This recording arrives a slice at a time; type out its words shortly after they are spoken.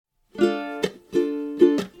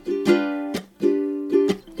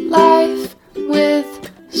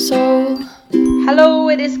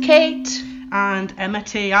and Emma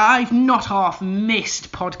T. I've not half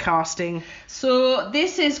missed podcasting. So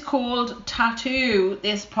this is called Tattoo,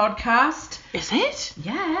 this podcast. Is it?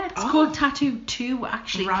 Yeah, it's called Tattoo 2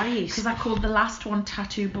 actually. Right. Because I called the last one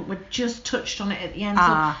Tattoo, but we just touched on it at the end.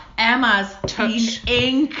 So Emma's been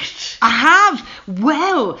inked. I have.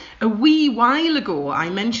 Well, a wee while ago I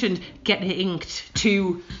mentioned getting it inked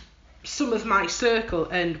to some of my circle,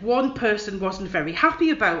 and one person wasn't very happy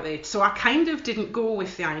about it, so I kind of didn't go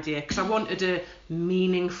with the idea because I wanted a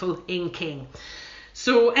meaningful inking.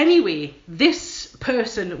 So anyway, this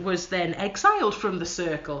person was then exiled from the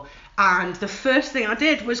circle, and the first thing I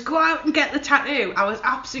did was go out and get the tattoo. I was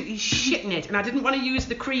absolutely shitting it, and I didn't want to use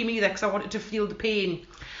the cream either because I wanted to feel the pain.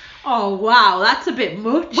 Oh wow, that's a bit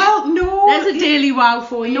much. Well, no. There's a daily wow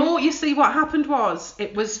for you. No, you see, what happened was,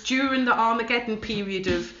 it was during the Armageddon period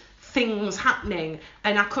of things happening,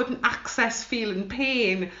 and I couldn't access feeling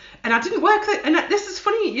pain, and I didn't work that. And this is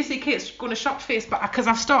funny, you see Kate's going to shocked face, but because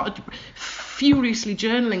I've started furiously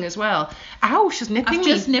journaling as well. Ow, she's nipping me. I've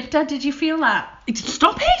just nipped her. Did you feel that?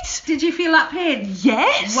 Stop it. Did you feel that pain?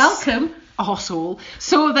 Yes. Welcome. Arsehole.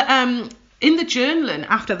 So the in the journaling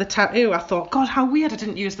after the tattoo, I thought, God, how weird I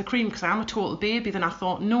didn't use the cream because I'm a total baby. Then I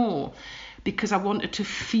thought, no, because I wanted to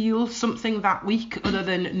feel something that week other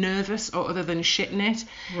than nervous or other than shitting it.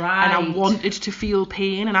 Right. And I wanted to feel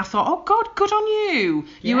pain, and I thought, oh God, good on you.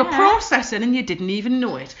 You were Yeah. processing and you didn't even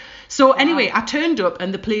know it. So anyway, I turned up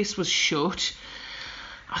and the place was shut.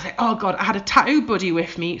 I was like, oh God, I had a tattoo buddy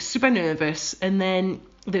with me, super nervous, and then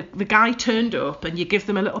the guy turned up, and you give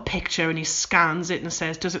them a little picture and he scans it and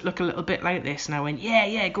says, does it look a little bit like this? And I went,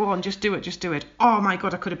 yeah, go on, just do it. Oh my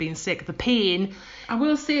God, I could have been sick. The pain. I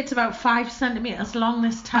will say it's about 5 centimetres long,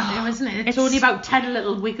 this tattoo, isn't it? It's only about 10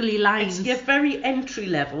 little wiggly lines. You're very entry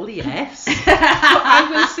level, yes. But I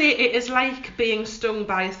will say it is like being stung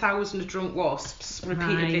by 1,000 drunk wasps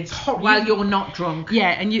repeatedly. Right. It's hot. Well, you're not drunk.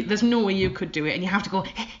 Yeah, and there's no way you could do it, and you have to go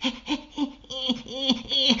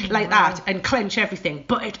like that and clench everything.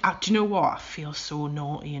 But do you know what? I feel so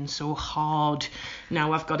naughty and so hard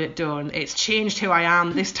now I've got it done. It's changed who I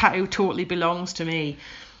am. This tattoo totally belongs to me.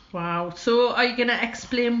 Wow. So are you going to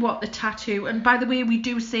explain what the tattoo... And by the way, we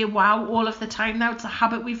do say wow all of the time now. It's a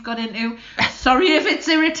habit we've got into. Sorry if it's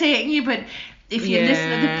irritating you, but if you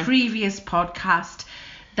listen to the previous podcast,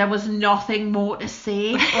 there was nothing more to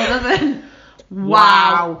say other than...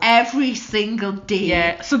 Wow. Every single day.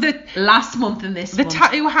 Yeah. So the last month and this month. The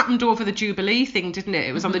tattoo happened over the Jubilee thing, didn't it?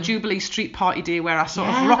 It was on the Jubilee Street Party day where I sort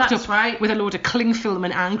of rocked up with a load of cling film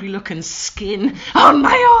and angry looking skin on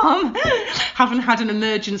my arm. Haven't had an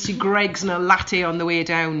emergency Greggs and a latte on the way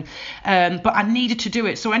down. But I needed to do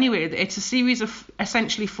it. So anyway, it's a series of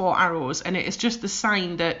essentially 4 arrows, and it is just the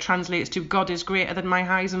sign that translates to God is greater than my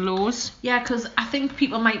highs and lows. Yeah, because I think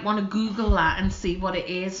people might want to Google that and see what it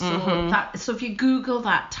is. So if you Google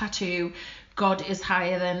that tattoo, God is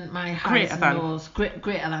higher than my highs and lows.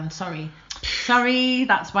 Greater than, sorry,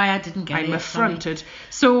 that's why I didn't get it. I'm affronted. Sorry.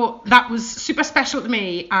 So that was super special to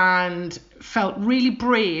me, and felt really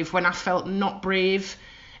brave when I felt not brave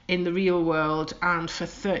in the real world. And for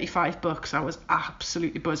 $35 I was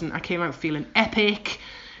absolutely buzzing. I came out feeling epic.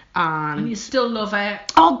 And you still love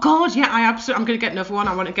it. Oh God, yeah, I'm going to get another one.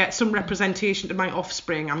 I want to get some representation to my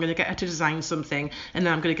offspring. I'm going to get her to design something, and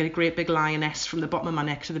then I'm going to get a great big lioness from the bottom of my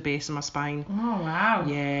neck to the base of my spine. Oh wow.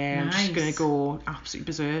 Yeah, nice. I'm just going to go absolutely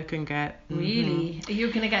berserk and get... Really? Are you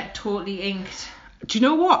going to get totally inked? Do you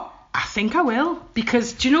know what? I think I will.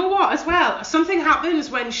 Because do you know what as well? Something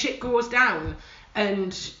happens when shit goes down,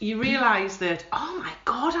 and you realise that, oh my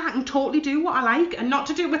God, I can totally do what I like, and not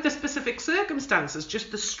to do with the specific circumstances,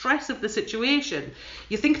 just the stress of the situation.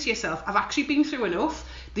 You think to yourself, I've actually been through enough.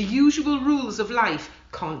 The usual rules of life,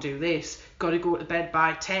 can't do this, got to go to bed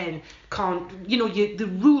by 10, can't, the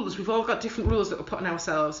rules, we've all got different rules that we're putting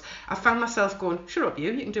ourselves. I found myself going, shut up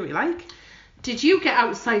you can do what you like. Did you get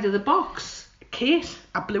outside of the box? Kate,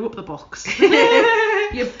 I blew up the box. You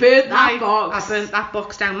burnt that box. I burnt that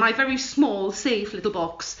box down. My very small, safe little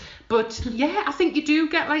box. But yeah, I think you do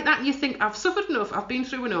get like that, and you think, I've suffered enough, I've been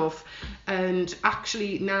through enough, and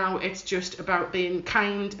actually now it's just about being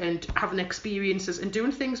kind and having experiences and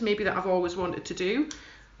doing things maybe that I've always wanted to do.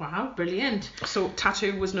 Wow, brilliant. So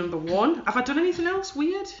tattoo was number 1. Have I done anything else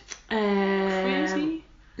weird? Crazy?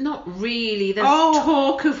 Not really. There's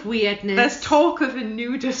talk of weirdness. There's talk of a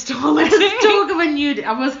nudist holiday. There's talk of a nudist.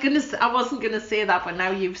 I wasn't gonna say that, but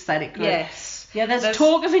now you've said it. Good. Yes. Yeah. There's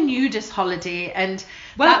talk of a nudist holiday, and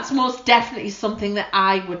Well, that's most definitely something that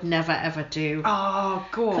I would never ever do. Oh,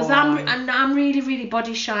 go on. Because I'm really, really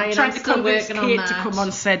body shy. I'm trying to still convince working Kate on to that. come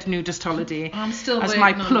on said nudist holiday I'm still as working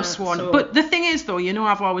my on plus that, one. so- But the thing is, though, you know,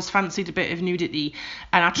 I've always fancied a bit of nudity,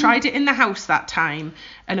 and I tried it in the house that time.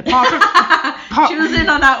 And apart from She was in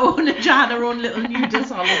on her own and she had her own little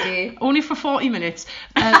nudist holiday. only for 40 minutes,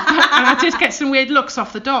 and I did get some weird looks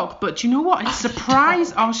off the dog. But do you know what? It's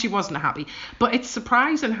surprising. Oh, she wasn't happy. But it's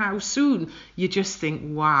surprising how soon you just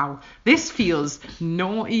think, wow, this feels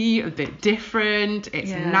naughty, a bit different.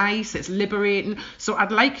 It's nice. It's liberating. So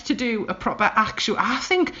I'd like to do a proper actual. I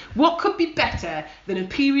think what could be better than a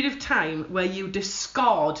period of time where you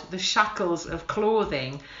discard the shackles of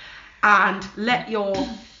clothing and let your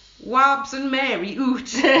Wabs and Mary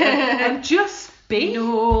out and just be.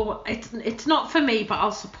 No, it's not for me, but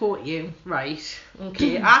I'll support you. Right.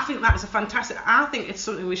 Okay. I think that is a fantastic. I think it's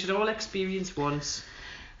something we should all experience once.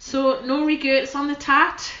 So no regrets on the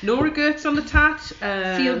tat. No regrets on the tat.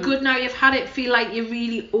 Feel good now you've had it. Feel like you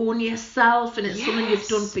really own yourself and it's something you've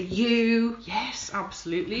done for you. Yes,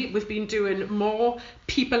 absolutely. We've been doing more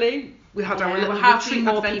peopling. We had our little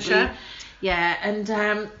more adventure. people. Yeah,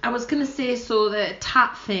 and I was going to say, so the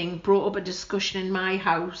tat thing brought up a discussion in my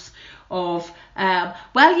house of,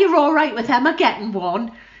 well, you're all right with Emma getting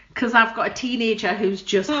one, because I've got a teenager who's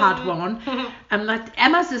just had one, and like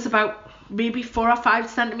Emma's is about maybe 4 or 5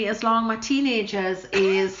 centimeters long. My teenager's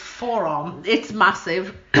is forearm. It's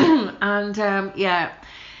massive, and yeah.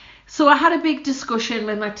 So I had a big discussion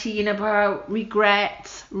with my teen about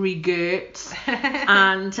regrets,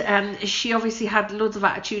 and she obviously had loads of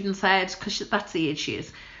attitude and said, because that's the age she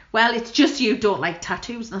is, well, it's just you don't like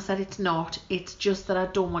tattoos. And I said, it's not. It's just that I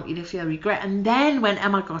don't want you to feel regret. And then when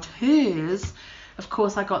Emma got hers, of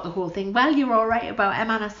course, I got the whole thing, well, you're all right about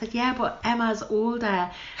Emma. And I said, yeah, but Emma's older.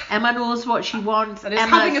 Emma knows what she wants. And it's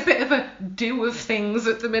having a bit of a do of things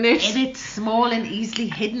at the minute. And it's small and easily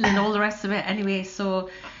hidden and all the rest of it anyway. So...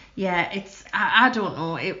 yeah, it's I don't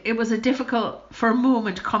know. It was a difficult, for a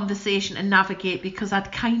moment, conversation to navigate because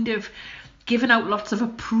I'd kind of given out lots of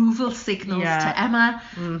approval signals to Emma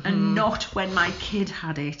and not when my kid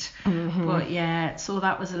had it. But yeah, so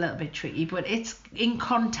that was a little bit tricky. But it's in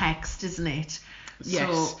context, isn't it?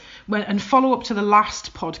 Yes. And follow up to the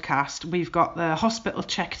last podcast, we've got the hospital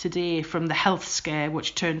check today from the health scare,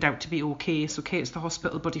 which turned out to be okay. So Kate's the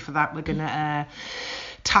hospital buddy for that. We're going to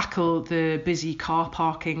tackle the busy car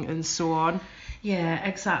parking and so on. Yeah,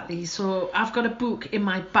 exactly. So I've got a book in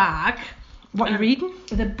my bag. What are you reading?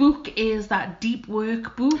 The book is that Deep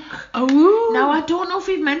Work book. Oh. Now, I don't know if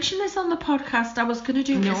we've mentioned this on the podcast. I was going to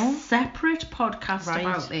do a separate podcast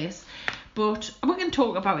about this. But we can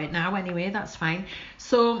talk about it now anyway, that's fine.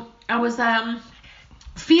 So I was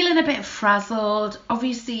feeling a bit frazzled.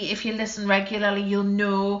 Obviously, if you listen regularly, you'll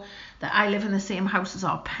know that I live in the same house as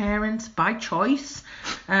our parents by choice.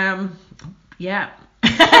 Yeah.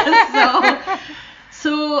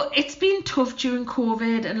 So it's been tough during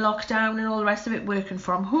COVID and lockdown and all the rest of it, working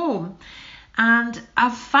from home. And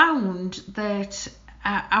I've found that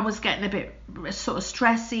I was getting a bit sort of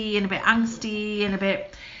stressy and a bit angsty and a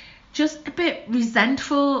bit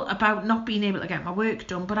resentful about not being able to get my work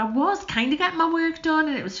done. But I was kind of getting my work done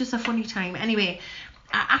and it was just a funny time. Anyway,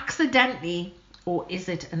 I accidentally, or is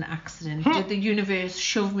it an accident, did the universe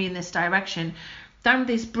shove me in this direction, down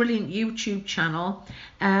this brilliant YouTube channel,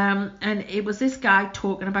 and it was this guy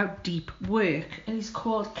talking about deep work, and he's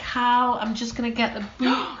called Cal. I'm just going to get the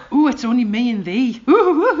book. Oh, it's only me and thee.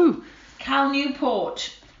 Ooh. Cal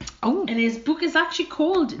Newport. Oh. And his book is actually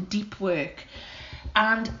called Deep Work.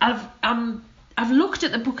 And I've looked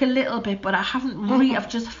at the book a little bit, but I haven't I've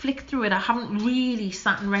just flicked through it. I haven't really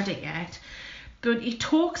sat and read it yet. But he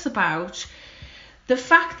talks about the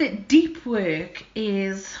fact that deep work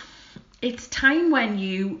is, it's time when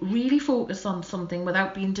you really focus on something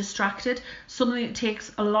without being distracted, something that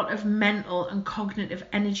takes a lot of mental and cognitive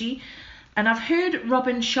energy. And I've heard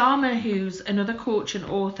Robin Sharma, who's another coach and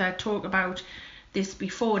author, talk about this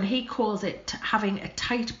before, and he calls it having a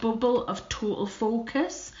tight bubble of total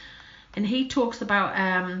focus. And he talks about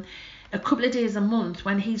a couple of days a month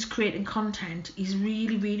when he's creating content, he's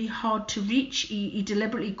really, really hard to reach. He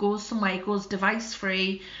deliberately goes somewhere, he goes device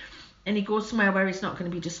free, and he goes somewhere where he's not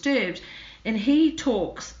going to be disturbed. And he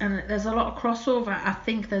talks, and there's a lot of crossover, I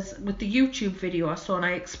think there's with the YouTube video I saw, and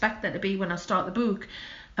I expect that to be when I start the book,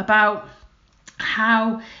 about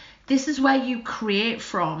how this is where you create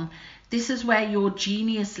from. This is where your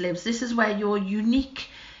genius lives. This is where your unique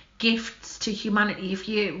gifts to humanity. If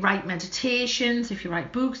you write meditations, if you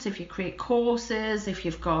write books, if you create courses, if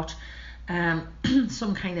you've got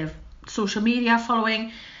some kind of social media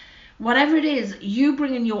following, whatever it is, you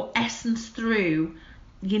bringing your essence through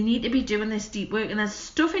you need to be doing this deep work, and there's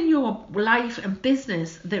stuff in your life and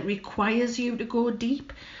business that requires you to go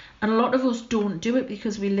deep, and a lot of us don't do it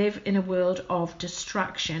because we live in a world of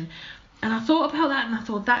distraction. And I thought about that, and I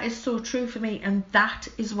thought that is so true for me, and that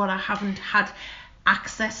is what I haven't had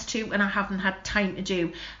access to, and I haven't had time to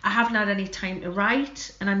do. I haven't had any time to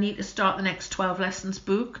write, and I need to start the next 12 lessons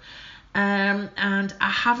book, and I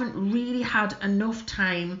haven't really had enough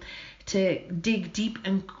time to dig deep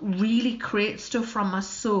and really create stuff from my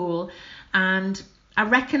soul. And I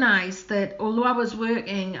recognised that although I was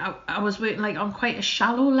working like on quite a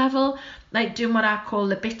shallow level, like doing what I call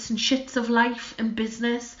the bits and shits of life and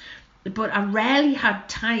business, but I rarely had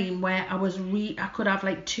time where I could have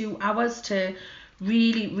like 2 hours to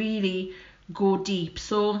really go deep.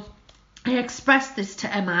 So I expressed this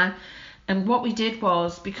to Emma, and what we did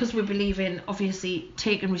was, because we believe in obviously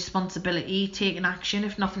taking responsibility, taking action,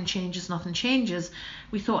 if nothing changes,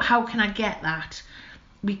 we thought, how can I get that?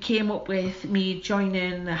 We came up with me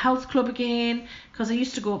joining the health club again, because I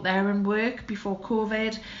used to go up there and work before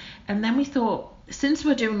COVID. And then we thought, since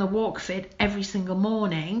we're doing the walk fit every single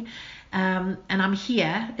morning, and I'm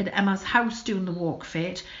here at Emma's house doing the walk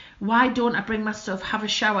fit, why don't I bring my stuff, have a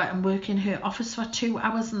shower, and work in her office for 2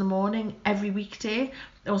 hours in the morning every weekday,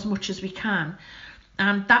 or as much as we can.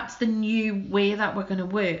 And that's the new way that we're going to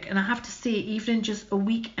work. And I have to say, even in just a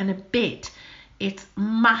week and a bit, it's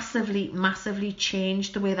massively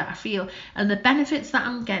changed the way that I feel. And the benefits that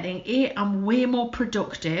I'm getting, I'm way more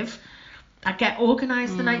productive. I get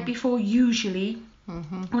organised the night before usually,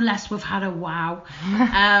 unless we've had a wow.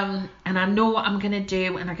 And I know what I'm going to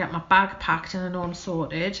do, and I get my bag packed, and I know I'm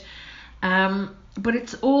sorted. But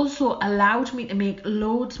it's also allowed me to make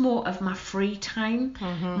loads more of my free time,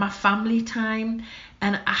 my family time,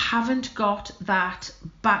 and I haven't got that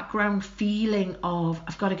background feeling of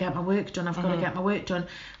I've got to get my work done,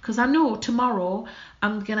 because I know tomorrow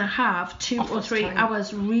I'm going to have 2 or 3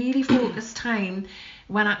 hours really focused time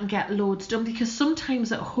when I can get loads done. Because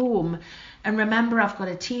sometimes at home, and remember, I've got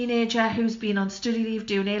a teenager who's been on study leave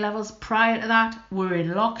doing A-levels. Prior to that, we're in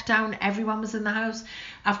lockdown, everyone was in the house.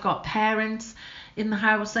 I've got parents in the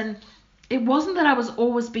house, and it wasn't that I was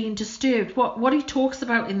always being disturbed. What he talks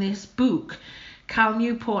about in this book, Cal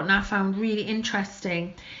Newport, and I found really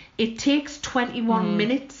interesting, it takes 21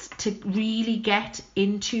 minutes to really get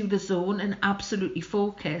into the zone and absolutely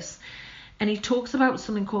focus. And he talks about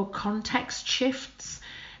something called context shifts,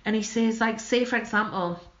 and he says, like, say for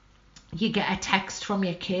example, you get a text from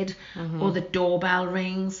your kid, or the doorbell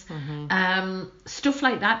rings, stuff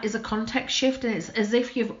like that is a context shift, and it's as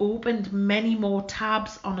if you've opened many more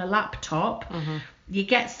tabs on a laptop. You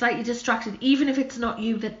get slightly distracted, even if it's not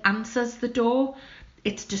you that answers the door,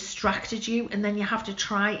 it's distracted you, and then you have to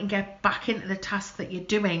try and get back into the task that you're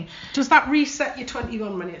doing. Does that reset your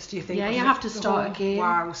 21 minutes, do you think? Yeah, you have to start again.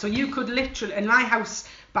 Wow, so you could literally, and my house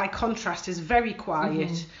by contrast is very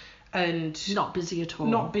quiet, and not busy at all.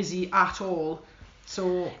 Not busy at all.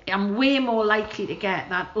 So I'm way more likely to get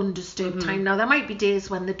that undisturbed time. Now, there might be days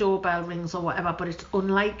when the doorbell rings or whatever, but it's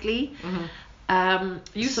unlikely.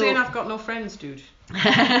 You saying I've got no friends, dude?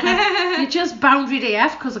 You're just boundaried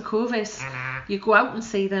AF because of COVID. You go out and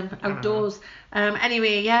see them outdoors.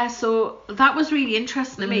 Anyway, yeah, so that was really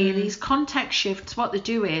interesting to me. These context shifts, what they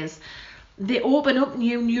do is they open up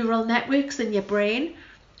new neural networks in your brain.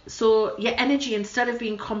 So your energy, instead of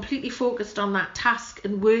being completely focused on that task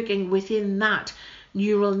and working within that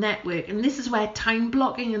neural network, and this is where time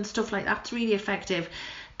blocking and stuff like that's really effective,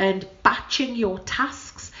 and batching your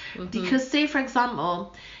tasks. Because say for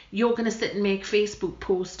example, you're going to sit and make Facebook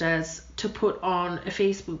posters to put on a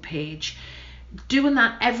Facebook page, doing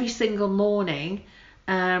that every single morning,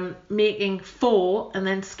 making 4 and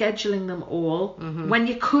then scheduling them all, when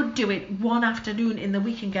you could do it one afternoon in the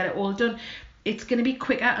week and get it all done. It's going to be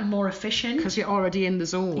quicker and more efficient. Because you're already in the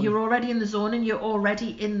zone. You're already in the zone, and you're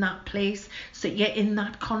already in that place. So you're in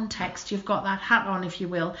that context. You've got that hat on, if you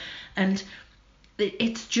will. And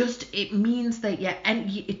it means that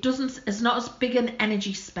it's not as big an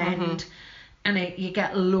energy spend, and you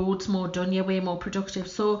get loads more done. You're way more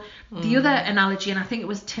productive. So the other analogy, and I think it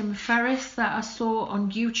was Tim Ferriss that I saw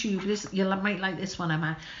on YouTube. You might like this one,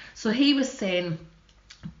 Emma. So he was saying,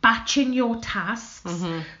 batching your tasks.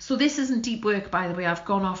 So this isn't deep work, by the way. I've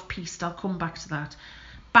gone off piste. I'll come back to that.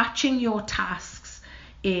 Batching your tasks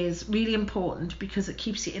is really important because it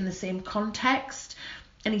keeps you in the same context.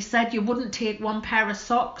 And he said you wouldn't take one pair of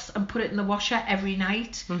socks and put it in the washer every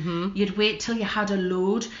night. You'd wait till you had a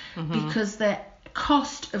load, because the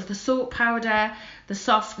cost of the soap powder, the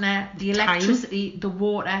softener, the electricity, the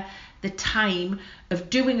water, the time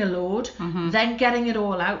of doing a load, then getting it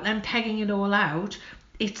all out, then pegging it all out,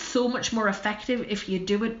 it's so much more effective if you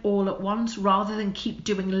do it all at once rather than keep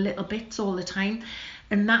doing little bits all the time.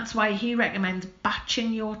 And that's why he recommends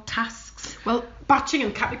batching your tasks. Well, batching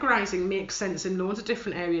and categorising makes sense in loads of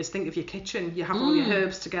different areas. Think of your kitchen. You have all your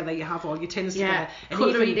herbs together, you have all your tins together. And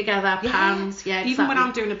cutlery together, pans, exactly. Even when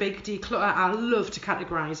I'm doing a big declutter, I love to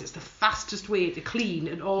categorise. It's the fastest way to clean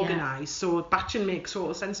and organise. So batching makes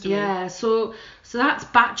total sense to me. Yeah, so that's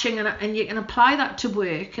batching, and you can apply that to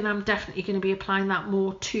work, and I'm definitely going to be applying that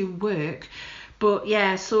more to work. But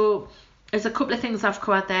yeah, so there's a couple of things I've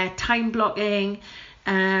covered there. Time blocking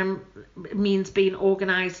means being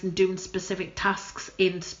organised and doing specific tasks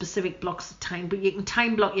in specific blocks of time, but you can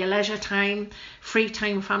time block your leisure time, free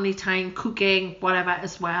time, family time, cooking, whatever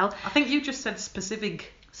as well. I think you just said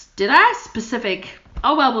specific. Did I? Specific.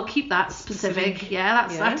 Oh well, we'll keep that specific. Yeah,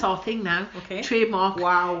 that's our thing now. Okay. Trademark.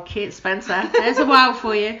 Wow. Kate Spencer. There's a wow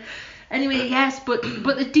for you. Anyway, yes, but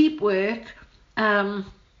the deep work,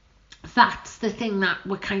 that's the thing that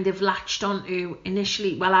we kind of latched onto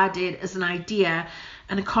initially. Well, I did, as an idea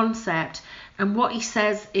and a concept. And what he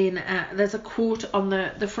says in there's a quote on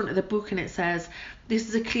the front of the book, and it says, "This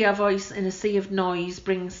is a clear voice in a sea of noise,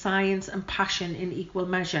 bringing science and passion in equal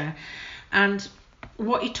measure." And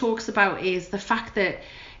what he talks about is the fact that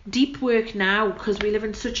deep work now, because we live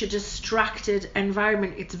in such a distracted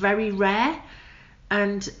environment, it's very rare.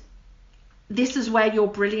 And this is where your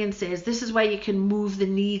brilliance is. This is where you can move the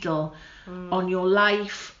needle on your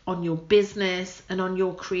life, on your business, and on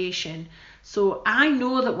your creation. So I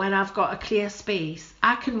know that when I've got a clear space,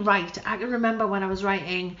 I can write. I can remember when I was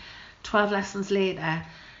writing 12 Lessons Later,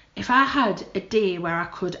 if I had a day where I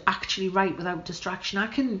could actually write without distraction, I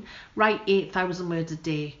can write 8,000 words a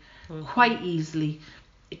day quite easily,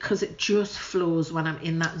 because it just flows when I'm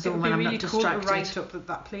in that zone, when I'm not distracted. It would be really cool to write up at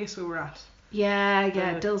that place we were at. Yeah,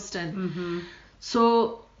 Dilston.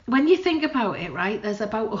 So when you think about it, right, there's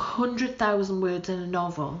about 100,000 words in a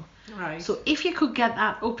novel. Right. So if you could get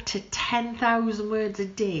that up to 10,000 words a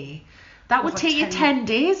day, that would take you 10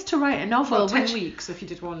 days to write a novel. Well, 10 weeks if you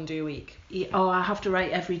did one day a week. Oh, I have to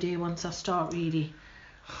write every day once I start, really.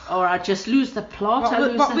 Or I just lose the plot.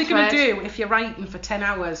 What are we going to do if you're writing for 10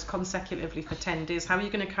 hours consecutively for 10 days? How are you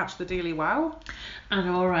going to catch the daily wow? I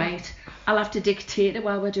know, right? I'll have to dictate it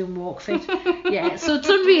while we're doing Walk Fit. Yeah, so it's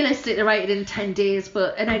unrealistic to write it in 10 days.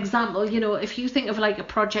 But an example, if you think of like a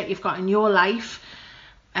project you've got in your life,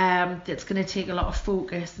 that's going to take a lot of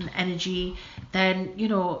focus and energy, then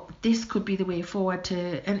this could be the way forward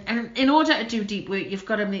to. And in order to do deep work, you've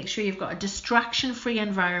got to make sure you've got a distraction-free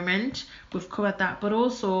environment. We've covered that, but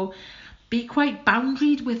also be quite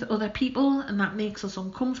boundaried with other people, and that makes us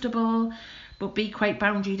uncomfortable. But be quite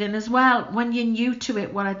boundaried. And as well, when you're new to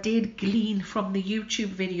it, what I did glean from the YouTube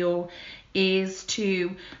video is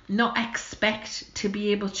to not expect to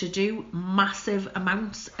be able to do massive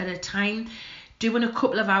amounts at a time. Doing a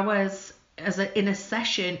couple of hours in a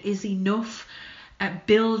session is enough.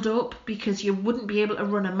 Build up, because you wouldn't be able to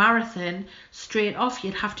run a marathon straight off.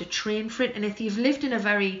 You'd have to train for it. And if you've lived in a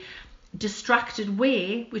very distracted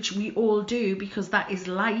way, which we all do because that is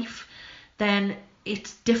life, then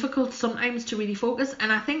it's difficult sometimes to really focus.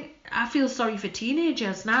 And I feel sorry for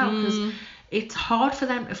teenagers now, because it's hard for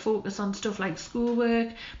them to focus on stuff like schoolwork,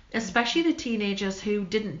 especially the teenagers who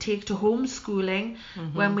didn't take to homeschooling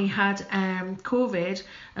when we had COVID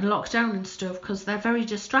and lockdown and stuff, because they're very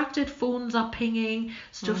distracted. Phones are pinging,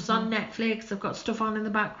 stuff's on Netflix, they've got stuff on in the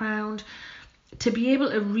background. To be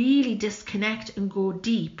able to really disconnect and go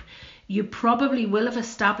deep, you probably will have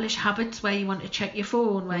established habits where you want to check your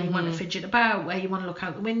phone, where you want to fidget about, where you want to look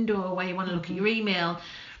out the window, where you want to look at your email.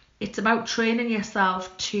 It's about training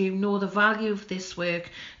yourself to know the value of this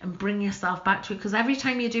work and bring yourself back to it. Because every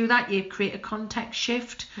time you do that, you create a context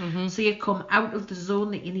shift. So you come out of the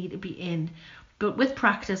zone that you need to be in. But with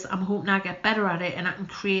practice, I'm hoping I get better at it and I can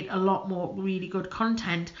create a lot more really good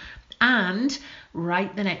content and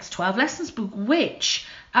write the next 12 lessons book, which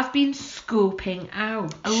I've been scoping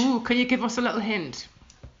out. Oh, can you give us a little hint?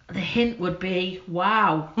 The hint would be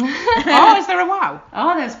wow. Oh, is there a wow?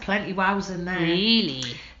 Oh, there's plenty wows in there. Really?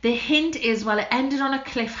 The hint is, well, it ended on a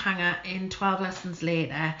cliffhanger in 12 Lessons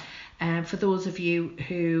Later. For those of you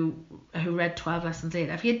who read 12 Lessons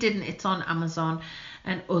Later, if you didn't, it's on Amazon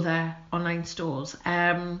and other online stores.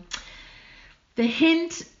 The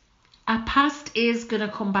hint, a past is going to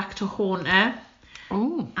come back to haunt her.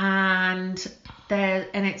 Ooh. And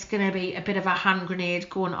it's going to be a bit of a hand grenade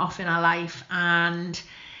going off in her life, and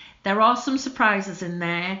there are some surprises in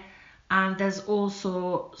there, and there's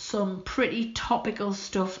also some pretty topical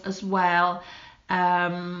stuff as well.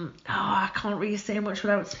 I can't really say much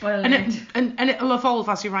without spoiling it. And it'll evolve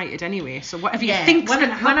as you write it anyway. So whatever you Yeah, think's when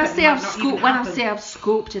gonna happen I say I've might not even when I happen. say I've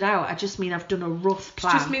scoped it out, I just mean I've done a rough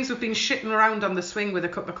plan. It just means we've been shitting around on the swing with a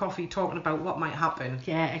cup of coffee talking about what might happen.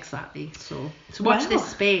 Yeah, exactly. So watch this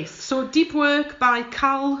space. So Deep Work by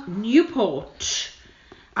Cal Newport.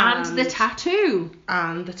 And the tattoo.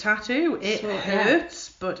 And the tattoo. It So, hurts,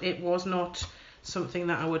 but it was not something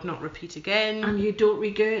that I would not repeat again. And you don't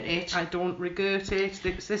regret it. I don't regret it.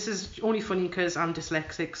 This is only funny because I'm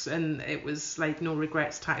dyslexic and it was like no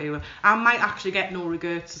regrets tattoo. I might actually get no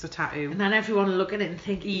regrets as a tattoo. And then everyone will look at it and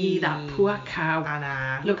think, that poor cow.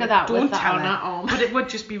 And Look at that don't with that tell on her. that arm. But it would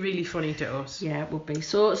just be really funny to us. Yeah, it would be.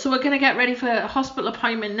 So we're going to get ready for a hospital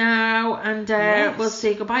appointment now, and Yes. we'll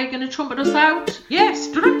say goodbye. You're going to trumpet us out? Yes.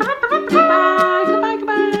 Goodbye.